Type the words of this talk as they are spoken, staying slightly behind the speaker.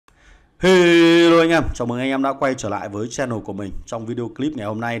Hello anh em, chào mừng anh em đã quay trở lại với channel của mình. Trong video clip ngày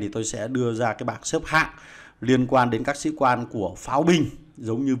hôm nay thì tôi sẽ đưa ra cái bảng xếp hạng liên quan đến các sĩ quan của pháo binh,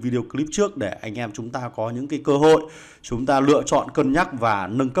 giống như video clip trước, để anh em chúng ta có những cái cơ hội chúng ta lựa chọn, cân nhắc và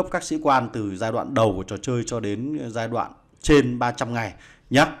nâng cấp các sĩ quan từ giai đoạn đầu của trò chơi cho đến giai đoạn trên 300 ngày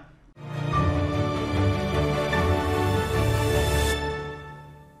nhé.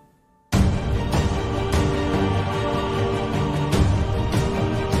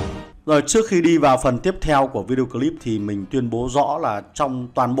 Rồi, trước khi đi vào phần tiếp theo của video clip thì mình tuyên bố rõ là trong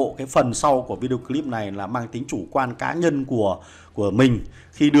toàn bộ cái phần sau của video clip này là mang tính chủ quan cá nhân của mình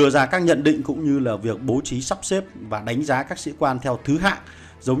khi đưa ra các nhận định cũng như là việc bố trí, sắp xếp và đánh giá các sĩ quan theo thứ hạng,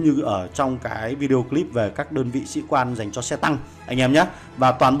 giống như ở trong cái video clip về các đơn vị sĩ quan dành cho xe tăng anh em nhé,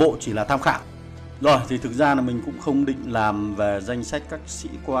 và toàn bộ chỉ là tham khảo. Rồi thì thực ra là mình cũng không định làm về danh sách các sĩ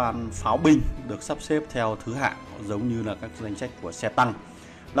quan pháo binh được sắp xếp theo thứ hạng giống như là các danh sách của xe tăng,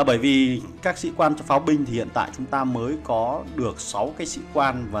 là bởi vì các sĩ quan cho pháo binh thì hiện tại chúng ta mới có được 6 cái sĩ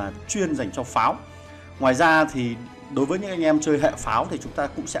quan và chuyên dành cho pháo. Ngoài ra thì đối với những anh em chơi hệ pháo thì chúng ta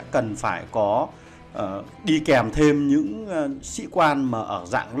cũng sẽ cần phải có đi kèm thêm những sĩ quan mà ở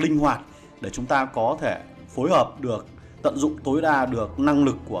dạng linh hoạt để chúng ta có thể phối hợp được, tận dụng tối đa được năng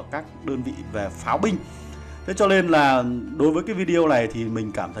lực của các đơn vị về pháo binh. Thế cho nên là đối với cái video này thì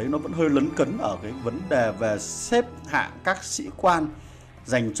mình cảm thấy nó vẫn hơi lấn cấn ở cái vấn đề về xếp hạng các sĩ quan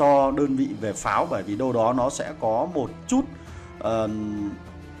dành cho đơn vị về pháo, bởi vì đâu đó nó sẽ có một chút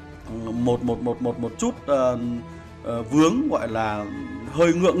vướng, gọi là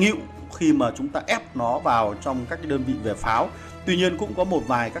hơi ngượng nghịu khi mà chúng ta ép nó vào trong các cái đơn vị về pháo. Tuy nhiên cũng có một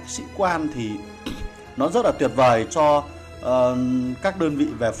vài các sĩ quan thì nó rất là tuyệt vời cho các đơn vị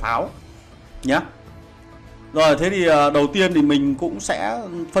về pháo nhé. Rồi, thế thì đầu tiên thì mình cũng sẽ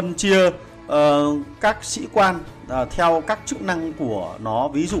phân chia các sĩ quan theo các chức năng của nó,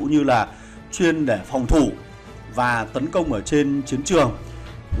 ví dụ như là chuyên để phòng thủ và tấn công ở trên chiến trường.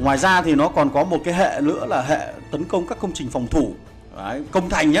 Ngoài ra thì nó còn có một cái hệ nữa là hệ tấn công các công trình phòng thủ. Đấy, công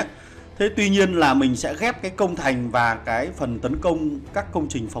thành nhé. Thế tuy nhiên là mình sẽ ghép cái công thành và cái phần tấn công các công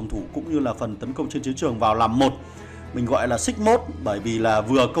trình phòng thủ cũng như là phần tấn công trên chiến trường vào làm một. Mình gọi là xích mốt, bởi vì là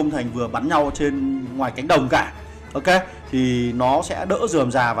vừa công thành vừa bắn nhau trên ngoài cánh đồng cả. Ok, thì nó sẽ đỡ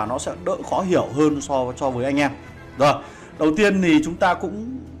rườm rà và nó sẽ đỡ khó hiểu hơn so với anh em. Rồi, đầu tiên thì chúng ta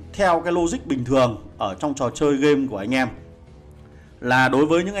cũng theo cái logic bình thường ở trong trò chơi game của anh em, là đối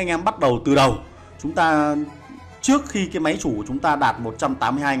với những anh em bắt đầu từ đầu, chúng ta trước khi cái máy chủ của chúng ta đạt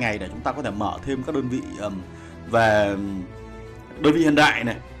 182 ngày để chúng ta có thể mở thêm các đơn vị về đơn vị hiện đại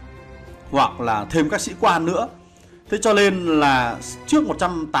này, hoặc là thêm các sĩ quan nữa. Thế cho nên là trước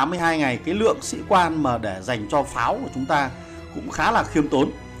 182 ngày cái lượng sĩ quan mà để dành cho pháo của chúng ta cũng khá là khiêm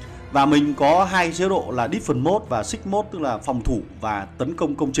tốn. Và mình có hai chế độ là Defense Mode và Siege Mode, tức là phòng thủ và tấn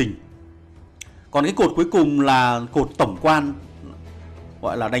công công trình. Còn cái cột cuối cùng là cột tổng quan,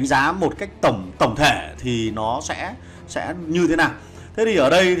 gọi là đánh giá một cách tổng thể thì nó sẽ như thế nào. Thế thì ở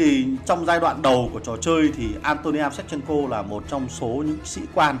đây thì trong giai đoạn đầu của trò chơi thì Antonia Shevchenko là một trong số những sĩ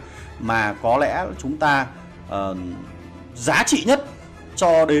quan mà có lẽ chúng ta giá trị nhất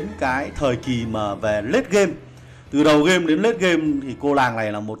cho đến cái thời kỳ mà về late game. Từ đầu game đến late game thì cô nàng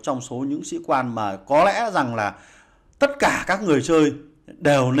này là một trong số những sĩ quan mà có lẽ rằng là tất cả các người chơi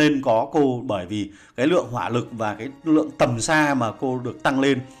đều nên có cô, bởi vì cái lượng hỏa lực và cái lượng tầm xa mà cô được tăng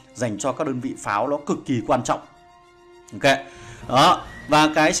lên dành cho các đơn vị pháo nó cực kỳ quan trọng. Ok, đó. Và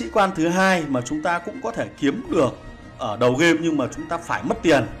cái sĩ quan thứ hai mà chúng ta cũng có thể kiếm được ở đầu game nhưng mà chúng ta phải mất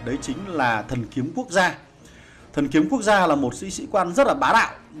tiền, đấy chính là thần kiếm quốc gia. Thần kiếm quốc gia là một sĩ quan rất là bá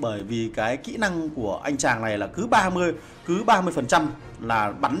đạo, bởi vì cái kỹ năng của anh chàng này là cứ 30%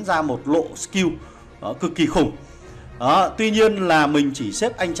 là bắn ra một lộ skill cực kỳ khủng. Đó, tuy nhiên là mình chỉ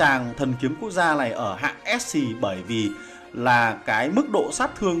xếp anh chàng thần kiếm quốc gia này ở hạng SC, bởi vì là cái mức độ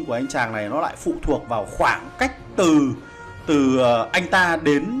sát thương của anh chàng này nó lại phụ thuộc vào khoảng cách từ anh ta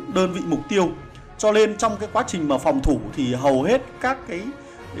đến đơn vị mục tiêu. Cho nên trong cái quá trình mà phòng thủ thì hầu hết các cái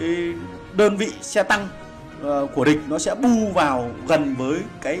đơn vị xe tăng của địch nó sẽ bu vào gần với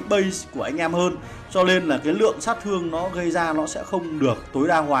cái base của anh em hơn, cho nên là cái lượng sát thương nó gây ra nó sẽ không được tối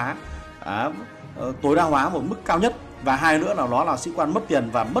đa hóa một mức cao nhất. Và hai nữa là nó là sĩ quan mất tiền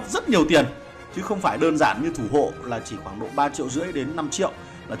và mất rất nhiều tiền, chứ không phải đơn giản như thủ hộ là chỉ khoảng độ 3,5 triệu đến 5 triệu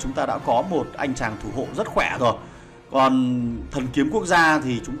là chúng ta đã có một anh chàng thủ hộ rất khỏe rồi. Còn thần kiếm quốc gia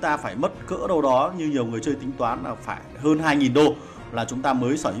thì chúng ta phải mất cỡ đâu đó, như nhiều người chơi tính toán là phải hơn 2.000 đô là chúng ta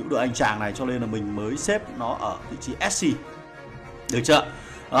mới sở hữu được anh chàng này, cho nên là mình mới xếp nó ở vị trí SC. Được chưa?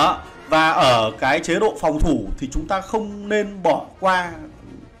 Đó. Và ở cái chế độ phòng thủ thì chúng ta không nên bỏ qua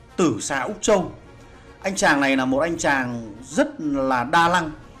Tử Xà Úc Châu. Anh chàng này là một anh chàng rất là đa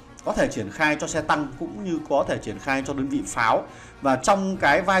năng. có thể triển khai cho xe tăng cũng như có thể triển khai cho đơn vị pháo. Và trong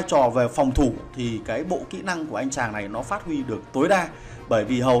cái vai trò về phòng thủ thì cái bộ kỹ năng của anh chàng này nó phát huy được tối đa. Bởi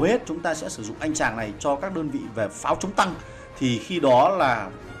vì hầu hết chúng ta sẽ sử dụng anh chàng này cho các đơn vị về pháo chống tăng, thì khi đó là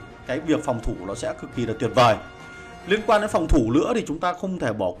cái việc phòng thủ nó sẽ cực kỳ là tuyệt vời. Liên quan đến phòng thủ nữa thì chúng ta không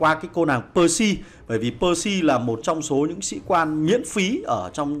thể bỏ qua cái cô nàng Percy. Bởi vì Percy là một trong số những sĩ quan miễn phí ở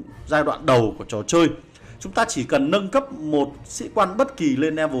trong giai đoạn đầu của trò chơi. Chúng ta chỉ cần nâng cấp một sĩ quan bất kỳ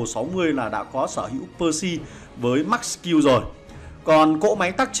lên level 60 là đã có sở hữu Percy với max skill rồi. Còn cỗ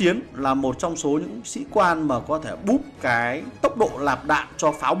máy tác chiến là một trong số những sĩ quan mà có thể búp cái tốc độ nạp đạn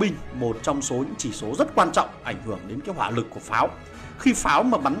cho pháo binh, một trong số những chỉ số rất quan trọng ảnh hưởng đến cái hỏa lực của pháo. Khi pháo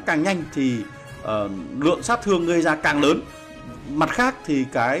mà bắn càng nhanh thì lượng sát thương gây ra càng lớn. Mặt khác thì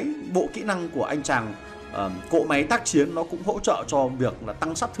cái bộ kỹ năng của anh chàng cỗ máy tác chiến nó cũng hỗ trợ cho việc là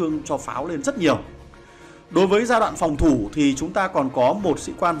tăng sát thương cho pháo lên rất nhiều. Đối với giai đoạn phòng thủ thì chúng ta còn có một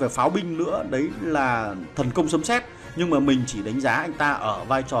sĩ quan về pháo binh nữa, đấy là thần công sấm sét. Nhưng mà mình chỉ đánh giá anh ta ở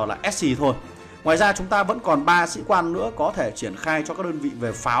vai trò là SC thôi. Ngoài ra chúng ta vẫn còn 3 sĩ quan nữa có thể triển khai cho các đơn vị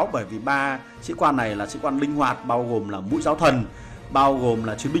về pháo. Bởi vì 3 sĩ quan này là sĩ quan linh hoạt, bao gồm là mũi giáo thần, bao gồm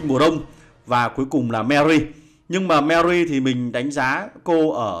là chiến binh mùa đông, và cuối cùng là Mary. Nhưng mà Mary thì mình đánh giá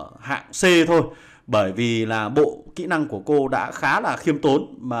cô ở hạng C thôi. Bởi vì là bộ kỹ năng của cô đã khá là khiêm tốn,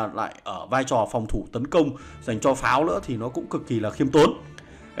 mà lại ở vai trò phòng thủ tấn công dành cho pháo nữa thì nó cũng cực kỳ là khiêm tốn.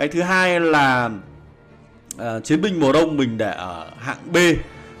 Cái thứ hai là chiến binh mùa đông mình để ở hạng B,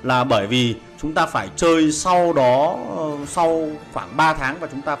 là bởi vì chúng ta phải chơi sau đó, sau khoảng 3 tháng và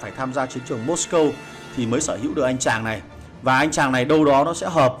chúng ta phải tham gia chiến trường Moscow thì mới sở hữu được anh chàng này. Và anh chàng này đâu đó nó sẽ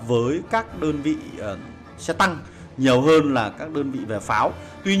hợp với các đơn vị xe tăng nhiều hơn là các đơn vị về pháo.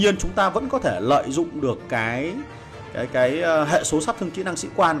 Tuy nhiên chúng ta vẫn có thể lợi dụng được cái hệ số sát thương kỹ năng sĩ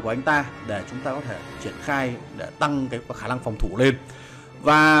quan của anh ta để chúng ta có thể triển khai để tăng cái khả năng phòng thủ lên.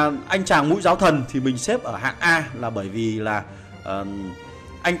 Và anh chàng mũi giáo thần thì mình xếp ở hạng A, là bởi vì là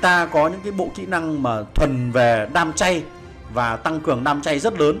anh ta có những cái bộ kỹ năng mà thuần về đam chay và tăng cường đam chay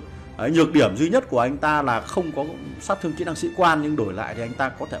rất lớn. Nhược điểm duy nhất của anh ta là không có sát thương kỹ năng sĩ quan, nhưng đổi lại thì anh ta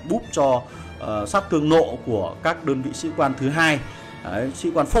có thể búp cho sát thương nộ của các đơn vị sĩ quan thứ hai, sĩ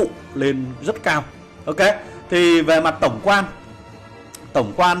quan phụ lên rất cao. Ok, thì về mặt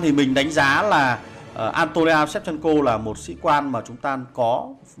tổng quan thì mình đánh giá là Anatolia Shevchenko là một sĩ quan mà chúng ta có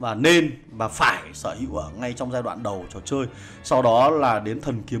và nên và phải sở hữu ở ngay trong giai đoạn đầu trò chơi. Sau đó là đến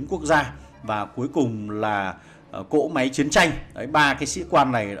thần kiếm quốc gia, và cuối cùng là cỗ máy chiến tranh. Đấy, 3 cái sĩ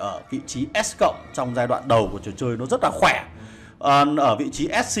quan này ở vị trí S cộng trong giai đoạn đầu của trò chơi nó rất là khỏe. Ở vị trí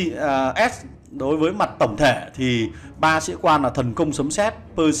S đối với mặt tổng thể thì 3 sĩ quan là thần công sấm sét,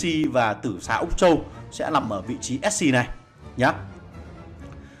 Percy và tử xá Úc Châu sẽ nằm ở vị trí SC này nhé.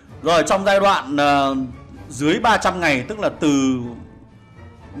 Rồi trong giai đoạn dưới 300 ngày, tức là từ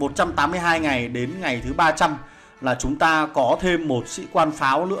 182 ngày đến ngày thứ 300 là chúng ta có thêm một sĩ quan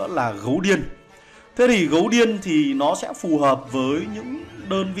pháo nữa là gấu điên. Thế thì gấu điên thì nó sẽ phù hợp với những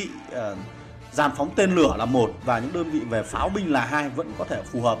đơn vị dàn phóng tên lửa là 1 và những đơn vị về pháo binh là 2 vẫn có thể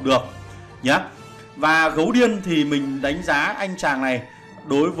phù hợp được nhé. Và gấu điên thì mình đánh giá anh chàng này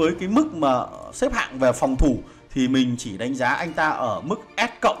đối với cái mức mà xếp hạng về phòng thủ thì mình chỉ đánh giá anh ta ở mức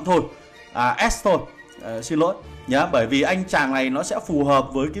S cộng thôi, S thôi, xin lỗi nhé. Bởi vì anh chàng này nó sẽ phù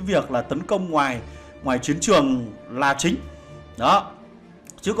hợp với cái việc là tấn công ngoài chiến trường là chính đó.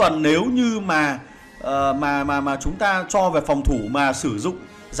 Chứ còn nếu như mà chúng ta cho về phòng thủ mà sử dụng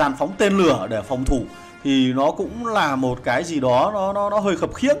dàn phóng tên lửa để phòng thủ thì nó cũng là một cái gì đó nó hơi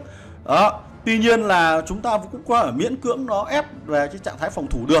khập khiễng đó. Tuy nhiên là chúng ta cũng có ở miễn cưỡng nó ép về cái trạng thái phòng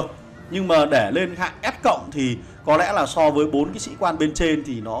thủ được. Nhưng mà để lên hạng S cộng thì có lẽ là so với 4 cái sĩ quan bên trên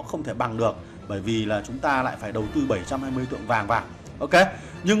thì nó không thể bằng được. Bởi vì là chúng ta lại phải đầu tư 720 tượng vàng vào. Ok.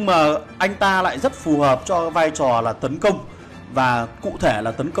 Nhưng mà anh ta lại rất phù hợp cho vai trò là tấn công. Và cụ thể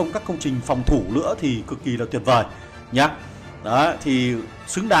là tấn công các công trình phòng thủ nữa thì cực kỳ là tuyệt vời nhá. Đó, thì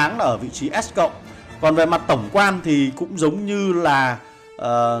xứng đáng là ở vị trí S cộng. Còn về mặt tổng quan thì cũng giống như là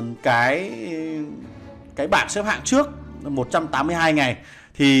cái bảng xếp hạng trước 182 ngày.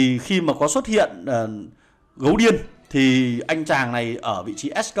 Thì khi mà có xuất hiện gấu điên thì anh chàng này ở vị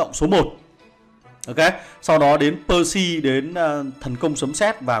trí S cộng số 1. Ok. Sau đó đến Percy, đến thần công sấm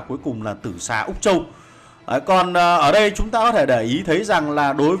sét và cuối cùng là tử xá Úc Châu. Còn ở đây chúng ta có thể để ý thấy rằng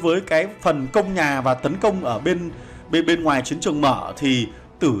là đối với cái phần công nhà và tấn công ở bên ngoài chiến trường mở thì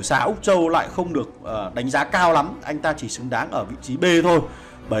tử xá Úc Châu lại không được đánh giá cao lắm. Anh ta chỉ xứng đáng ở vị trí B thôi.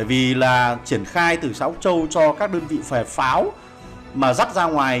 Bởi vì là triển khai tử xá Úc Châu cho các đơn vị về pháo mà dắt ra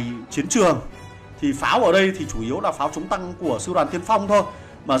ngoài chiến trường. Thì pháo ở đây thì chủ yếu là pháo chống tăng của sư đoàn tiên phong thôi.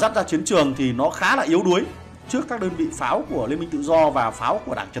 Mà dắt ra chiến trường thì nó khá là yếu đuối. trước các đơn vị pháo của Liên minh Tự do và pháo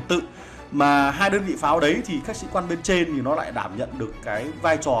của Đảng Trật tự. Mà hai đơn vị pháo đấy thì các sĩ quan bên trên thì nó lại đảm nhận được cái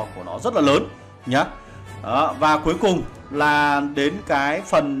vai trò của nó rất là lớn nhá. Đó, và cuối cùng là đến cái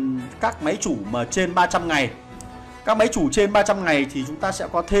phần các máy chủ mà trên 300 ngày. Các máy chủ trên 300 ngày thì chúng ta sẽ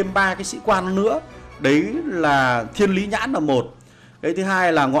có thêm 3 cái sĩ quan nữa. Đấy là Thiên Lý Nhãn là một, cái thứ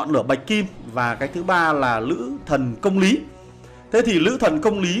hai là Ngọn Lửa Bạch Kim, và cái thứ ba là Lữ Thần Công Lý. Thế thì Lữ Thần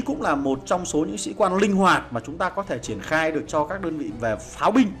Công Lý cũng là một trong số những sĩ quan linh hoạt mà chúng ta có thể triển khai được cho các đơn vị về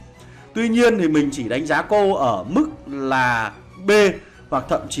pháo binh. Tuy nhiên thì mình chỉ đánh giá cô ở mức là B, hoặc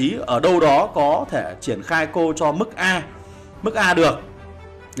thậm chí ở đâu đó có thể triển khai cô cho mức A. Mức A được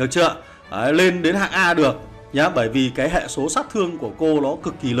chưa? Đấy, lên đến hạng A được nhá, bởi vì cái hệ số sát thương của cô nó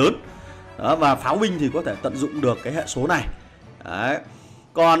cực kỳ lớn. Đó, và pháo binh thì có thể tận dụng được cái hệ số này. Đấy.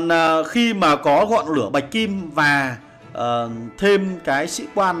 Còn khi mà có Ngọn Lửa Bạch Kim và thêm cái sĩ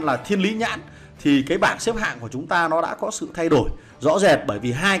quan là Thiên Lý Nhãn thì cái bảng xếp hạng của chúng ta nó đã có sự thay đổi rõ rệt, bởi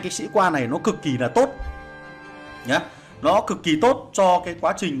vì hai cái sĩ quan này nó cực kỳ là tốt nhá. Nó cực kỳ tốt cho cái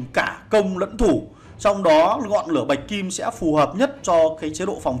quá trình cả công lẫn thủ. Trong đó Ngọn Lửa Bạch Kim sẽ phù hợp nhất cho cái chế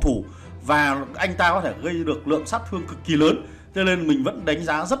độ phòng thủ, và anh ta có thể gây được lượng sát thương cực kỳ lớn. Cho nên mình vẫn đánh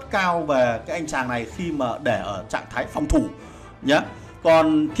giá rất cao về cái anh chàng này khi mà để ở trạng thái phòng thủ nhá.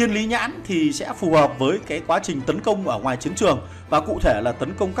 Còn Thiên Lý Nhãn thì sẽ phù hợp với cái quá trình tấn công ở ngoài chiến trường, và cụ thể là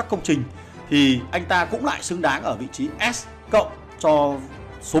tấn công các công trình, thì anh ta cũng lại xứng đáng ở vị trí S cộng cho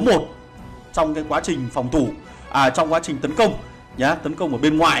số 1 trong cái quá trình phòng thủ, trong quá trình tấn công nhá, tấn công ở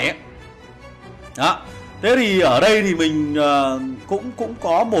bên ngoài ấy. Đó. Thế thì ở đây thì mình cũng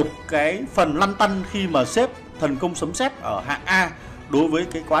có một cái phần lăn tăn khi mà xếp Thần Công Sấm Sét ở hạng A đối với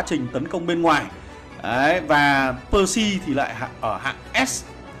cái quá trình tấn công bên ngoài. Đấy, và Percy thì lại ở hạng S.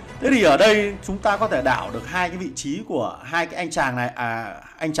 Thế thì ở đây chúng ta có thể đảo được hai cái vị trí của hai cái anh chàng này,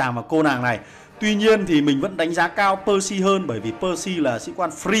 anh chàng và cô nàng này. Tuy nhiên thì mình vẫn đánh giá cao Percy hơn, bởi vì Percy là sĩ quan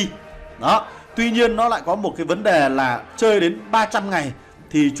free. Đó. Tuy nhiên nó lại có một cái vấn đề là chơi đến 300 ngày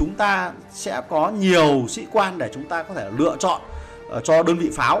thì chúng ta sẽ có nhiều sĩ quan để chúng ta có thể lựa chọn cho đơn vị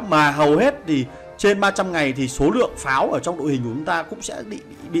pháo, mà hầu hết thì trên 300 ngày thì số lượng pháo ở trong đội hình của chúng ta cũng sẽ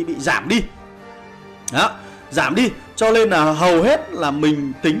bị giảm đi. Đó, giảm đi. Cho nên là hầu hết là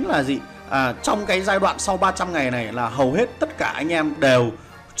mình tính là gì? Trong cái giai đoạn sau 300 ngày này là hầu hết tất cả anh em đều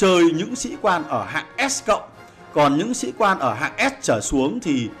chơi những sĩ quan ở hạng S cộng. Còn những sĩ quan ở hạng S trở xuống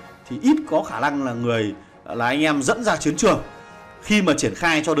thì ít có khả năng là anh em dẫn ra chiến trường khi mà triển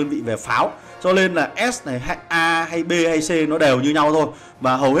khai cho đơn vị về pháo. Cho nên là S này, hạng A hay B hay C nó đều như nhau thôi.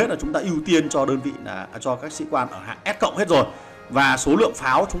 Và hầu hết là chúng ta ưu tiên cho đơn vị là cho các sĩ quan ở hạng S cộng hết rồi. Và số lượng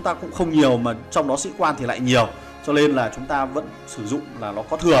pháo chúng ta cũng không nhiều, mà trong đó sĩ quan thì lại nhiều. Cho nên là chúng ta vẫn sử dụng là nó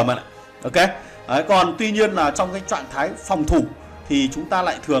có thừa mà. Ok. Đấy, còn tuy nhiên là trong cái trạng thái phòng thủ thì chúng ta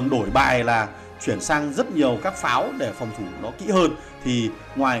lại thường đổi bài là chuyển sang rất nhiều các pháo để phòng thủ nó kỹ hơn. Thì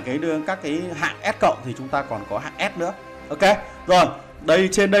ngoài các cái hạng S cộng thì chúng ta còn có hạng S nữa. Ok. Rồi,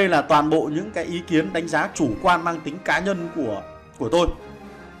 trên đây là toàn bộ những cái ý kiến đánh giá chủ quan mang tính cá nhân của tôi.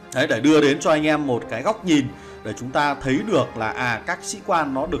 Đấy, để đưa đến cho anh em một cái góc nhìn để chúng ta thấy được là các sĩ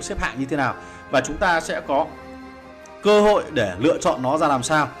quan nó được xếp hạng như thế nào, và chúng ta sẽ có cơ hội để lựa chọn nó ra làm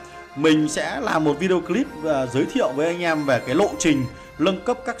sao. Mình sẽ làm một video clip giới thiệu với anh em về cái lộ trình nâng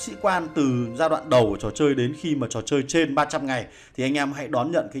cấp các sĩ quan từ giai đoạn đầu của trò chơi đến khi mà trò chơi trên 300 ngày. Thì anh em hãy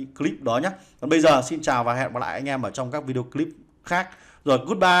đón nhận cái clip đó nhé. Còn bây giờ xin chào và hẹn gặp lại anh em ở trong các video clip khác. Rồi,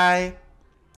 goodbye.